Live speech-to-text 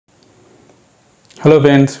Hello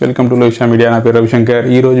friends, welcome to లోహిషా media. నా పేరు రవి శంకర్.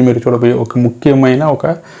 ఈరోజు మీరు చూడబోయే ఒక ముఖ్యమైన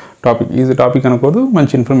టాపిక్, ఇది టాపిక్ అనుకోదు,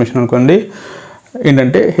 మంచి ఇన్ఫర్మేషన్ అనుకోండి.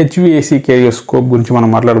 ఏంటంటే HVAC కెరియర్ స్కోప్ గురించి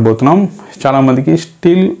మనం మాట్లాడబోతున్నాం. చాలామందికి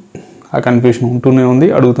స్టిల్ ఆ కన్ఫ్యూషన్ ఉంటూనే ఉంది,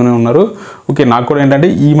 అడుగుతూనే ఉన్నారు. ఓకే, నాకు కూడా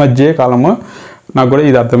ఏంటంటే ఈ మధ్య కాలము నాకు కూడా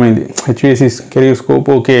ఇది అర్థమైంది. HVAC కెరియర్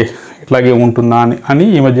స్కోప్ ఓకే ఇట్లాగే ఉంటుందా అని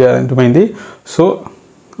ఈ మధ్య అర్థమైంది. సో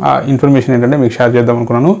ఆ ఇన్ఫర్మేషన్ ఏంటంటే మీకు షేర్ చేద్దాం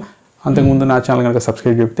అనుకున్నాను. అంతకుముందు నా ఛానల్ కనుక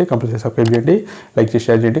సబ్స్క్రైబ్ చెప్తే కంపల్సరీ సబ్స్క్రైబ్ చేయండి, లైక్ చేసి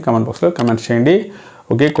షేర్ చేయండి, కామెంట్ బాక్స్లో కమెంట్స్ చేయండి.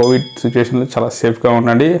 ఓకే, కోవిడ్ సిచ్యువేషన్లో చాలా సేఫ్గా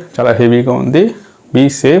ఉండండి, చాలా హెవీగా ఉంది. Be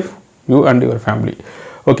safe you and your family.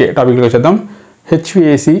 Okay, టాపిక్లోకి వచ్చేద్దాం.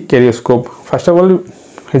 HVAC career scope. First of all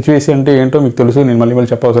HVAC అంటే ఏంటో మీకు తెలుసు, నేను మళ్ళీ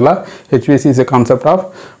చెప్పవసలా. HVAC is a concept of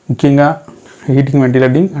ముఖ్యంగా heating,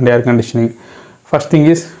 ventilating and air conditioning. First thing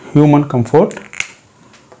is human comfort.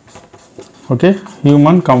 Okay,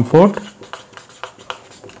 human comfort.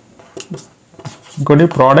 ఇంకోటి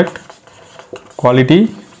ప్రోడక్ట్ క్వాలిటీ,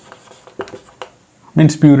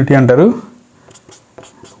 మీన్స్ ప్యూరిటీ అంటారు.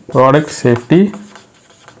 Product safety,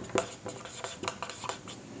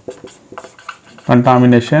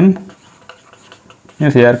 contamination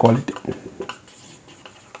means air quality.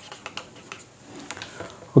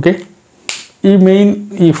 Okay,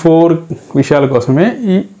 ఈ 4 విషయాల కోసమే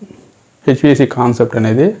ఈ HVAC కాన్సెప్ట్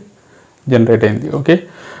అనేది generate అయింది. Okay,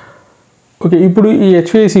 ఇప్పుడు ఈ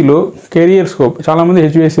HVACలో కెరియర్ స్కోప్, చాలామంది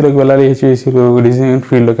HVACలోకి వెళ్ళాలి, HVACలో డిజైన్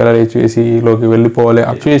ఫీల్డ్లోకి వెళ్ళాలి, HVACలోకి వెళ్ళిపోవాలి,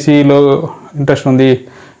 HVACలో ఇంట్రెస్ట్ ఉంది,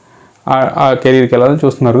 ఆ కెరియర్కి వెళ్ళాలని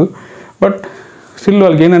చూస్తున్నారు. బట్ స్టిల్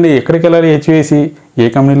వాళ్ళకి ఏంటంటే ఎక్కడికి వెళ్ళాలి, HVAC ఏ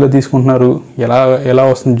కంపెనీలో తీసుకుంటున్నారు, ఎలా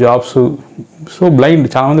వస్తుంది జాబ్స్. సో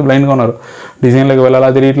చాలామంది బ్లైండ్గా ఉన్నారు. డిజైన్లోకి వెళ్ళాలా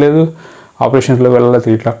తెలియట్లేదు, ఆపరేషన్స్లోకి వెళ్ళాలా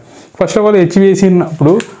తెలియట్లా. ఫస్ట్ ఆఫ్ ఆల్ HVAC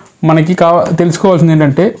ఉన్నప్పుడు మనకి తెలుసుకోవాల్సింది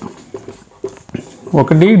ఏంటంటే,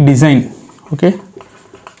 ఒకటి డిజైన్, ఓకే,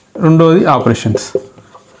 రెండోది ఆపరేషన్స్.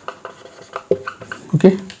 ఓకే,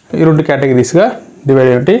 ఈ 2 కేటగిరీస్గా డివైడ్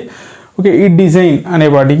అయ్యి. ఓకే, ఈ డిజైన్ అనే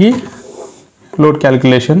వాటికి load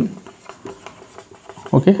calculation,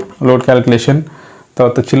 okay, load calculation,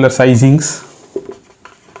 తర్వాత చిల్లర్ సైజింగ్స్,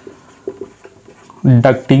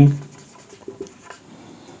 ducting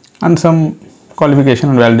and some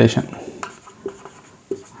qualification and validation.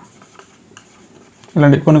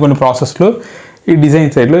 ఇలాంటి కొన్ని ప్రాసెస్లు ఈ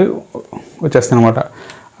డిజైన్ సైడ్లో వచ్చేస్తాయి అనమాట.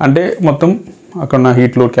 అంటే మొత్తం అక్కడ ఉన్న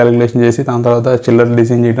హీట్ లోడ్ క్యాలిక్యులేషన్ చేసి, దాని తర్వాత చిల్లర్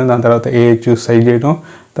డిజైన్ చేయడం, దాని తర్వాత AH సైజ్ చేయడం,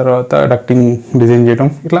 తర్వాత డక్టింగ్ డిజైన్ చేయడం,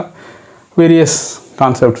 ఇట్లా వేరియస్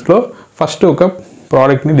కాన్సెప్ట్స్లో ఫస్ట్ ఒక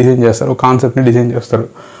ప్రోడక్ట్ని డిజైన్ చేస్తారు, ఒక కాన్సెప్ట్ని డిజైన్ చేస్తారు.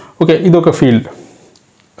 ఓకే, ఇది ఒక ఫీల్డ్.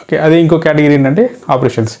 ఓకే, అదే ఇంకో కేటగిరీ ఏంటంటే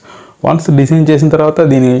ఆపరేషన్స్. వన్స్ డిజైన్ చేసిన తర్వాత,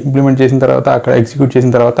 దీన్ని ఇంప్లిమెంట్ చేసిన తర్వాత, అక్కడ ఎగ్జిక్యూట్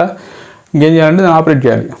చేసిన తర్వాత ఇంకేం చేయాలంటే దాన్ని ఆపరేట్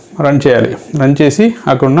చేయాలి, రన్ చేసి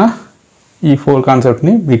అక్కడున్న ఈ 4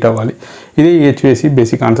 కాన్సెప్ట్ని మీట్ అవ్వాలి. ఇది HVAC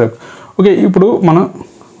బేసిక్ కాన్సెప్ట్. ఓకే, ఇప్పుడు మనం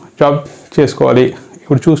జాబ్ చేసుకోవాలి,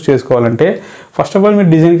 ఇప్పుడు చూస్ చేసుకోవాలంటే ఫస్ట్ ఆఫ్ ఆల్ మీరు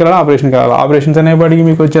డిజైన్కి వెళ్ళాలి, ఆపరేషన్కి వెళ్ళాలి. ఆపరేషన్స్ అనేప్పటికీ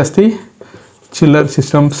మీకు వచ్చేస్తాయి చిల్లర్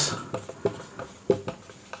systems,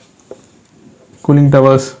 cooling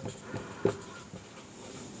towers,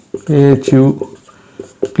 AHU,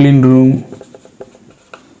 clean room,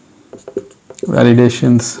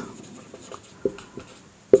 validations,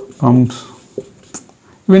 pumps.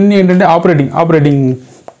 ఇవన్నీ ఏంటంటే ఆపరేటింగ్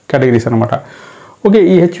కేటగిరీస్ అనమాట. ఓకే,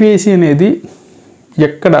 ఈ HVAC అనేది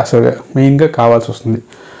ఎక్కడ అసలు మెయిన్గా కావాల్సి వస్తుంది.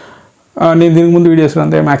 నేను దీనికి ముందు వీడియోస్లో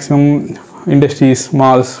అంతే మ్యాక్సిమం ఇండస్ట్రీస్,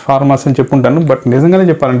 మాల్స్, ఫార్మాస్ అని చెప్పుంటాను. బట్ నిజంగానే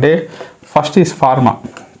చెప్పాలంటే ఫస్ట్ ఈజ్ ఫార్మా,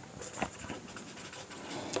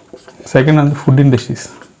 సెకండ్ అది ఫుడ్ ఇండస్ట్రీస్,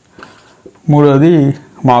 మూడోది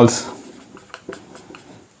మాల్స్,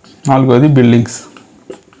 నాలుగోది బిల్డింగ్స్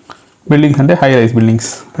అంటే హై రైజ్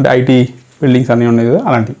బిల్డింగ్స్, అంటే IT బిల్డింగ్స్ అన్నీ ఉన్నాయి కదా,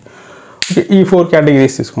 అలాంటివి. ఓకే, ఈ 4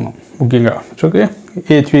 కేటగిరీస్ తీసుకున్నాం ముఖ్యంగా. ఓకే,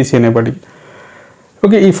 HVAC అనేప్పటికీ.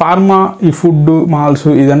 ఓకే, ఈ ఫార్మా, ఈ ఫుడ్, మాల్స్,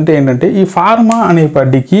 ఇదంటే ఏంటంటే ఈ ఫార్మా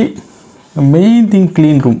అనేప్పటికీ main thing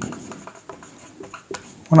clean room.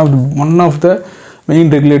 One of the main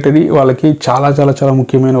regulatory వాళ్ళకి చాలా చాలా చాలా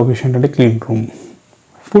ముఖ్యమైన ఒక విషయం ఏంటంటే క్లీన్ రూమ్.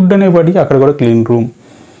 ఫుడ్ అనేప్పటికీ అక్కడ కూడా clean room.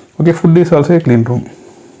 Okay, food is also clean room.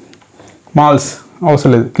 Malls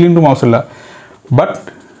అవసరం లేదు, క్లీన్ రూమ్ అవసరం లేదు. బట్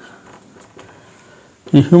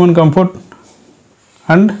ఈ human comfort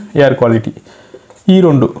and air quality, ఈ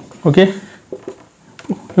 2, okay,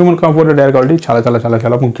 human comfort and air quality చాలా చాలా చాలా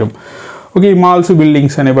చాలా ముఖ్యం. ఓకే, ఈ మాల్స్,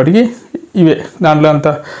 బిల్డింగ్స్ అనేప్పటికీ ఇవే. దాంట్లో అంత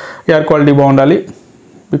ఎయిర్ క్వాలిటీ బాగుండాలి.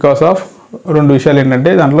 బికాస్ ఆఫ్ 2 విషయాలు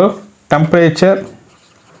ఏంటంటే, దాంట్లో టెంపరేచర్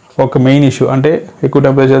ఒక మెయిన్ ఇష్యూ. అంటే ఎక్కువ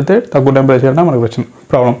టెంపరేచర్ అయితే, తక్కువ టెంపరేచర్ అంటే మనకు వచ్చిన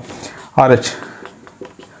problem. RH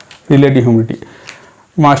relative humidity,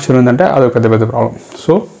 moisture ఉందంటే అదొక పెద్ద ప్రాబ్లం.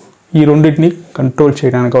 సో ఈ రెండింటిని కంట్రోల్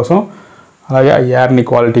చేయడానికి కోసం, అలాగే ఆ ఎయిర్ని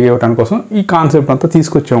క్వాలిటీ ఇవ్వడానికి కోసం ఈ కాన్సెప్ట్ అంతా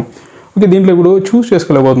తీసుకొచ్చాం. ఓకే, దీంట్లో ఇప్పుడు చూస్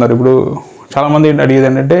చేసుకోలేకపోతున్నారు. ఇప్పుడు చాలామంది అడిగేది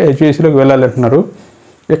ఏంటంటే హెచ్విఏసీలోకి వెళ్ళాలి అంటున్నారు.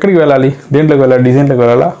 ఎక్కడికి వెళ్ళాలి, దేంట్లోకి వెళ్ళాలి, డిజైన్లోకి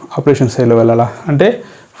వెళ్ళాలా, ఆపరేషన్ సైడ్లో వెళ్ళాలా అంటే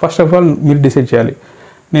ఫస్ట్ ఆఫ్ ఆల్ మీరు డిసైడ్ చేయాలి.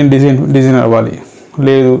 నేను డిజైన్ అవ్వాలి,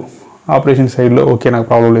 లేదు ఆపరేషన్ సైడ్లో ఓకే నాకు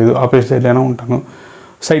ప్రాబ్లం లేదు, ఆపరేషన్ సైడ్లోనే ఉంటాను,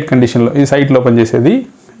 సైట్ కండిషన్లో ఇది సైట్లో పనిచేసేది,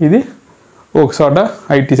 ఇది ఒక చోట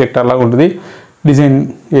ఐటీ సెక్టర్ లాగా ఉంటుంది, డిజైన్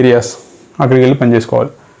ఏరియాస్ అక్కడికి వెళ్ళి పని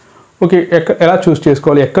చేసుకోవాలి. ఓకే, ఎలా చూస్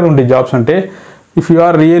చేసుకోవాలి, ఎక్కడ ఉండే జాబ్స్ అంటే ఇఫ్ యు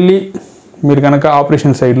ఆర్ రియల్లీ మీరు కనుక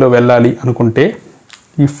ఆపరేషన్ సైడ్లో వెళ్ళాలి అనుకుంటే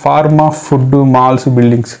ఈ ఫార్మా, ఫుడ్, మాల్స్,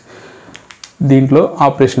 బిల్డింగ్స్ దీంట్లో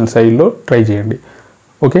ఆపరేషనల్ సైడ్లో ట్రై చేయండి.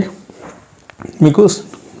 ఓకే, మీకు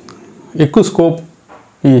ఎక్కువ స్కోప్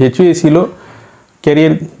ఈ హెచ్విఏసీలో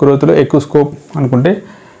కెరియర్ గ్రోత్లో ఎక్కువ స్కోప్ అనుకుంటే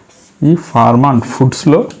ఈ ఫార్మా అండ్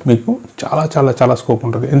ఫుడ్స్లో మీకు చాలా చాలా చాలా స్కోప్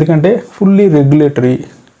ఉంటుంది. ఎందుకంటే ఫుల్లీ రెగ్యులేటరీ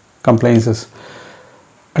కంప్లైన్సెస్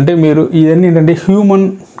అంటే మీరు ఇవన్నీ ఏంటంటే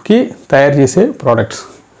హ్యూమన్కి తయారు చేసే products,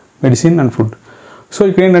 medicine and food. So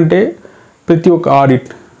ఇక్కడ ఏంటంటే ప్రతి ఒక్క audit,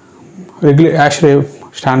 యాష్రే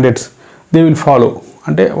standards they will follow.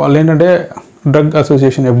 అంటే వాళ్ళు ఏంటంటే డ్రగ్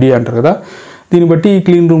అసోసియేషన్ FDA అంటారు కదా, దీన్ని బట్టి ఈ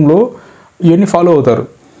క్లీన్ రూమ్లో ఇవన్నీ ఫాలో అవుతారు.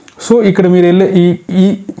 సో ఇక్కడ మీరు వెళ్ళే ఈ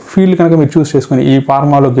ఫీల్డ్ కనుక మీరు చూస్ చేసుకొని ఈ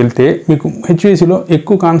ఫార్మాలోకి వెళ్తే మీకు హెచ్విఏసీలో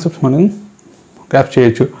ఎక్కువ కాన్సెప్ట్స్ మనం గ్రాప్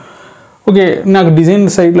చేయొచ్చు. ఓకే, నాకు డిజైన్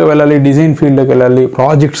సైడ్లో వెళ్ళాలి, డిజైన్ ఫీల్డ్లోకి వెళ్ళాలి,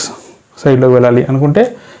 ప్రాజెక్ట్స్ సైడ్లోకి వెళ్ళాలి అనుకుంటే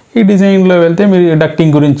ఈ డిజైన్లో వెళ్తే మీరు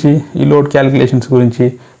డక్టింగ్ గురించి, ఈ లోడ్ క్యాలిక్యులేషన్స్ గురించి,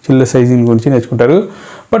 చిల్లర్ సైజింగ్ గురించి నేర్చుకుంటారు.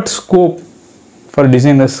 బట్ స్కోప్ ఫర్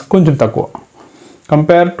డిజైనర్స్ కొంచెం తక్కువ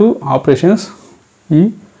కంపేర్ టు ఆపరేషన్స్. ఈ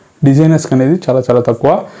డిజైనర్స్కి అనేది చాలా చాలా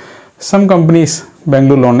తక్కువ. సమ్ కంపెనీస్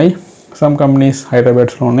బెంగళూరులో ఉన్నాయి, సమ్ కంపెనీస్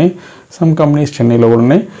హైదరాబాద్లో ఉన్నాయి, సమ్ కంపెనీస్ చెన్నైలో కూడా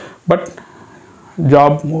ఉన్నాయి. బట్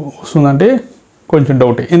జాబ్ వస్తుందంటే కొంచెం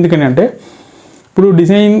డౌటే. ఎందుకని అంటే ఇప్పుడు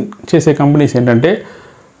డిజైన్ చేసే కంపెనీస్ ఏంటంటే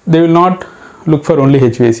they will not look for only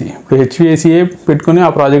HVAC. ఇప్పుడు హెచ్విఏసీఏ పెట్టుకొని ఆ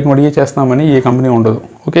ప్రాజెక్ట్ మడిగే చేస్తామని ఏ కంపెనీ ఉండదు.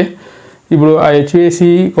 ఓకే, ఇప్పుడు ఆ హెచ్విఏసీ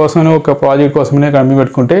కోసమే ఒక ప్రాజెక్ట్ కోసమే కంపెనీ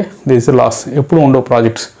పెట్టుకుంటే దిస్ ఇస్ లాస్, ఎప్పుడు ఉండవు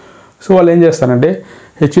ప్రాజెక్ట్స్. సో వాళ్ళు ఏం చేస్తారంటే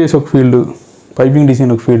హెచ్విఏసీ ఒక ఫీల్డ్, పైపింగ్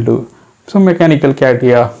డిజైన్ ఒక field, so mechanical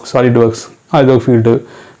CATIA, solid works అది ఒక field,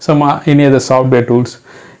 some any other software tools,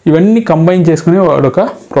 ఇవన్నీ కంబైన్ చేసుకుని వాడు ఒక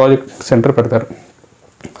ప్రాజెక్ట్ సెంటర్ పెడతారు.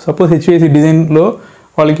 సపోజ్ హెచ్విఏసీ డిజైన్లో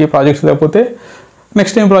వాళ్ళకి ప్రాజెక్ట్స్ లేకపోతే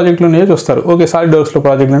నెక్స్ట్ టైం ప్రాజెక్టులు ఉన్నాయో చూస్తారు. ఓకే, సాలిడ్ వర్క్స్లో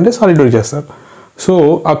ప్రాజెక్టులు అంటే సాలిడ్ వర్క్ చేస్తారు. సో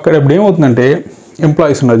అక్కడ ఇప్పుడు ఏమవుతుందంటే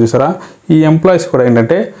ఎంప్లాయీస్ ఉన్నారు చూసారా, ఈ ఎంప్లాయీస్ కూడా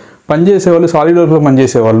ఏంటంటే పనిచేసేవాళ్ళు, సాలిడ్ వర్క్లో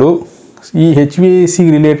పనిచేసేవాళ్ళు ఈ హెచ్విఏసీ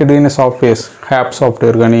రిలేటెడ్ అయిన సాఫ్ట్వేర్స్, హ్యాప్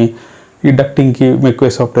సాఫ్ట్వేర్ కానీ, ఈ డక్టింగ్కి మెక్వే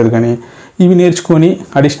సాఫ్ట్వేర్ కానీ ఇవి నేర్చుకొని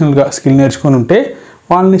అడిషనల్గా స్కిల్ నేర్చుకొని ఉంటే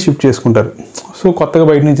వాళ్ళని షిఫ్ట్ చేసుకుంటారు. సో కొత్తగా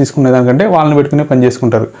బయట నుంచి తీసుకునే దానికంటే వాళ్ళని పెట్టుకునే పని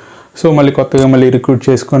చేసుకుంటారు. సో మళ్ళీ కొత్తగా మళ్ళీ రిక్రూట్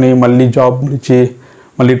చేసుకొని మళ్ళీ జాబ్ ఇచ్చి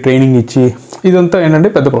మళ్ళీ ట్రైనింగ్ ఇచ్చి ఇదంతా ఏంటంటే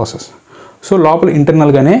పెద్ద ప్రాసెస్. సో లోపల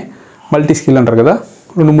ఇంటర్నల్గానే మల్టీ స్కిల్ అంటారు కదా,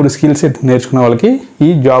 2-3 స్కిల్ సెట్ నేర్చుకున్న వాళ్ళకి ఈ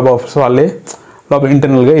జాబ్ ఆఫర్స్ వాళ్ళే లోపల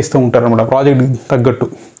ఇంటర్నల్గా ఇస్తూ ఉంటారు అన్నమాట ప్రాజెక్ట్ తగ్గట్టు.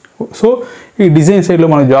 సో ఈ డిజైన్ సైడ్లో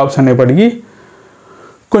మన జాబ్స్ అనేప్పటికీ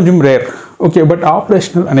కొంచెం రేర్. ఓకే, బట్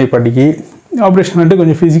ఆపరేషనల్ అనేప్పటికీ ఆపరేషన్ అంటే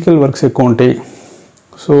కొంచెం ఫిజికల్ వర్క్స్ ఎక్కువ ఉంటాయి.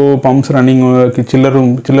 సో పంప్స్ రన్నింగ్,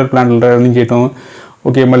 చిల్లర్ ప్లాంట్లు రన్నింగ్ చేయటం.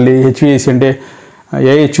 ఓకే, మళ్ళీ హెచ్విఏసీ అంటే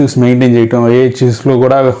ఏహెచ్యూస్ మెయింటైన్ చేయటం, ఏహెచ్యూస్లో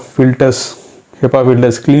కూడా filters, HEPA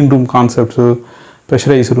filters, clean room concepts,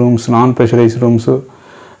 pressurise rooms, non pressurise rooms,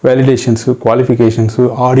 validations, qualifications,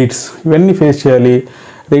 audits ఇవన్నీ ఫేస్ చేయాలి.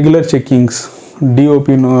 రెగ్యులర్ చెక్కింగ్స్,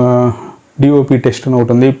 డిఓపి టెస్ట్ అని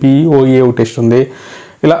ఒకటి ఉంది, POA టెస్ట్ ఉంది,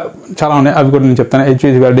 ఇలా చాలా ఉన్నాయి. అవి కూడా నేను చెప్తాను.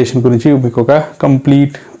 హెచ్విఏసీ వ్యాలిడేషన్ గురించి మీకు ఒక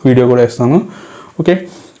కంప్లీట్ వీడియో కూడా ఇస్తాను. ఓకే,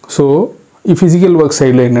 సో ఈ ఫిజికల్ వర్క్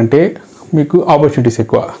సైడ్లో ఏంటంటే మీకు ఆపర్చునిటీస్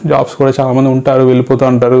ఎక్కువ, జాబ్స్ కూడా చాలామంది ఉంటారు, వెళ్ళిపోతూ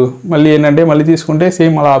ఉంటారు. మళ్ళీ ఏంటంటే మళ్ళీ తీసుకుంటే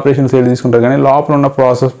సేమ్ అలా ఆపరేషన్ సైడ్ తీసుకుంటారు, కానీ లోపల ఉన్న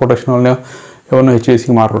ప్రాసెస్ ప్రొటెక్షన్ వల్ల ఎవరినో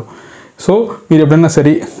హెచ్విఏసీకి మారరు. సో మీరు ఎప్పుడైనా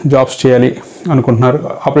సరే జాబ్స్ చేయాలి అనుకుంటున్నారు,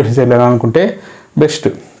 ఆపరేషన్ సైడ్ అనుకుంటే best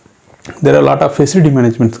there are lot of facility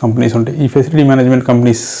management companies ఉంటాయి. ఈ ఫెసిలిటీ మేనేజ్మెంట్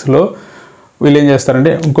కంపెనీస్లో వీళ్ళు ఏం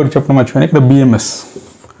చేస్తారంటే ఇంకోటి చెప్పడం మర్చిపోయినా, ఇక్కడ BMS.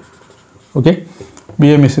 ఓకే,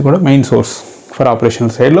 BMS కూడా మెయిన్ సోర్స్ ఫర్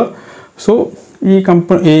ఆపరేషనల్ సైడ్లో. సో ఈ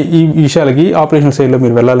విషయాలకి ఆపరేషనల్ సైడ్లో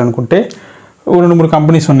మీరు వెళ్ళాలనుకుంటే 2-3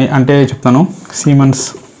 కంపెనీస్ ఉన్నాయి, అంటే చెప్తాను. సీమన్స్,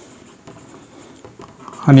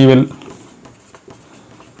 హనీవెల్,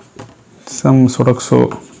 సమ్ సొటక్సో,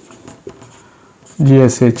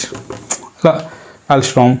 GSH, అలా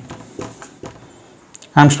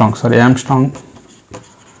ఆమ్స్ట్రాంగ్,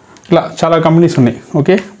 ఇలా చాలా కంపెనీస్ ఉన్నాయి.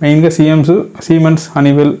 ఓకే, మెయిన్గా సీమన్స్,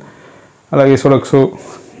 హనీవెల్, అలాగే సొటక్సో,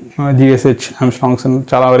 GSH, ఆమ్స్ట్రాంగ్స్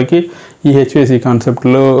చాలా వరకు ఈ హెచ్విఏసీ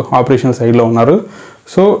కాన్సెప్ట్లో ఆపరేషనల్ సైడ్లో ఉన్నారు.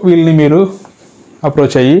 సో వీళ్ళని మీరు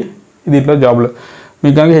అప్రోచ్ అయ్యి దీంట్లో జాబ్లో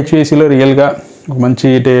మీకు కనుక హెచ్విఏసీలో రియల్గా ఒక మంచి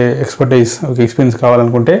ఎక్స్పర్టైజ్, ఒక ఎక్స్పీరియన్స్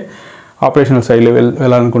కావాలనుకుంటే, ఆపరేషనల్ సైడ్లో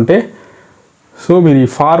వెళ్ళాలనుకుంటే సో మీరు ఈ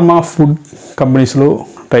ఫార్మా ఫుడ్ కంపెనీస్లో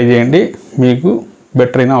ట్రై చేయండి, మీకు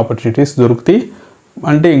బెటర్ అయిన ఆపర్చునిటీస్ దొరుకుతాయి.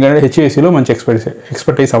 అంటే ఇంకా హెచ్ఏసీలో మంచి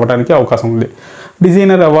ఎక్స్పర్టైజ్ అవ్వడానికి అవకాశం ఉంది.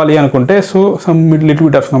 డిజైనర్ అవ్వాలి అనుకుంటే so some little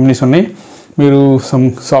bit of companies ఉన్నాయి. మీరు some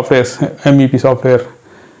softwares, MEP software,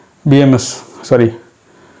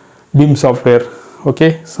 beam software, okay,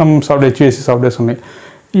 some హెచ్ఏసీ softwares ఉన్నాయి.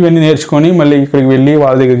 ఇవన్నీ నేర్చుకొని మళ్ళీ ఇక్కడికి వెళ్ళి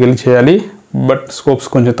వాళ్ళ దగ్గరికి వెళ్ళి చేయాలి. బట్ స్కోప్స్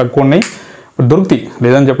కొంచెం తక్కువ ఉన్నాయి, బట్ దొరుకుతాయి,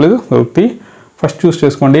 లేదని చెప్పలేదు, దొరుకుతాయి. ఫస్ట్ చూస్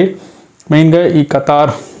చేసుకోండి. మెయిన్గా ఈ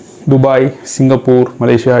ఖతార్, దుబాయ్, సింగపూర్,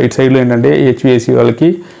 మలేషియా ఇటు సైడ్లో ఏంటంటే హెచ్విఏసీ వాళ్ళకి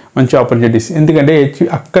మంచి ఆపర్చునిటీస్. ఎందుకంటే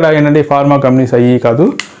అక్కడ ఏంటంటే ఫార్మా కంపెనీస్ అయ్యి కాదు,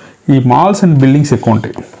 ఈ మాల్స్ అండ్ బిల్డింగ్స్ ఎక్కువ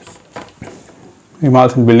ఉంటాయి. ఈ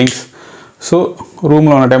మాల్స్ అండ్ బిల్డింగ్స్, సో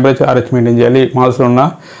రూమ్లో ఉన్న టెంపరేచర్ ఆర్హెచ్ మెయింటైన్ చేయాలి, మాల్స్లో ఉన్న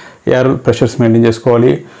ఎయిర్ ప్రెషర్స్ మెయింటైన్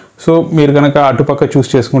చేసుకోవాలి. సో మీరు కనుక అటుపక్క చూస్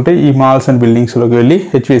చేసుకుంటే ఈ మాల్స్ అండ్ బిల్డింగ్స్లోకి వెళ్ళి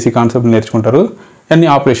హెచ్విఏసీ కాన్సెప్ట్ నేర్చుకుంటారు, అన్ని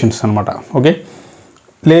ఆపరేషన్స్ అనమాట. ఓకే,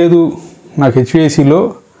 లేదు నాకు హెచ్విఏసీలో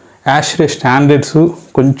యాష్రే స్టాండర్డ్స్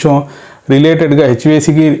కొంచెం రిలేటెడ్గా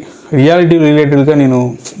హెచ్విఏసీకి రియాలిటీ రిలేటెడ్గా నేను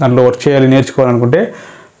దాంట్లో వర్క్ చేయాలి, నేర్చుకోవాలనుకుంటే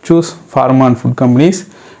చూస్ pharma and food companies.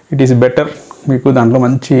 It is better, మీకు దాంట్లో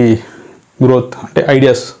మంచి గ్రోత్ అంటే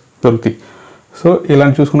ఐడియాస్ దొరుకుతాయి. సో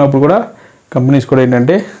ఇలాంటి చూసుకున్నప్పుడు కూడా కంపెనీస్ కూడా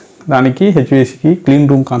ఏంటంటే దానికి హెచ్విఏసీకి క్లీన్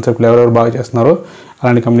రూమ్ కాన్సెప్ట్లు ఎవరెవరు బాగా చేస్తున్నారో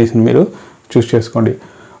అలాంటి కంపెనీస్ని మీరు చూస్ చేసుకోండి.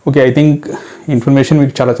 ఓకే, ఐ థింక్ ఇన్ఫర్మేషన్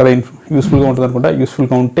మీకు చాలా యూస్ఫుల్గా ఉంటుంది అనుకుంటా.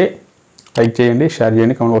 యూస్ఫుల్గా ఉంటే లైక్ చేయండి, షేర్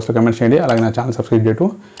చేయండి, కామెంట్ బాక్స్లో కామెంట్ చేయండి. అలాగే నా ఛానల్ సబ్స్క్రైబ్ చేయడం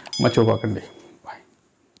మర్చిపోకండి.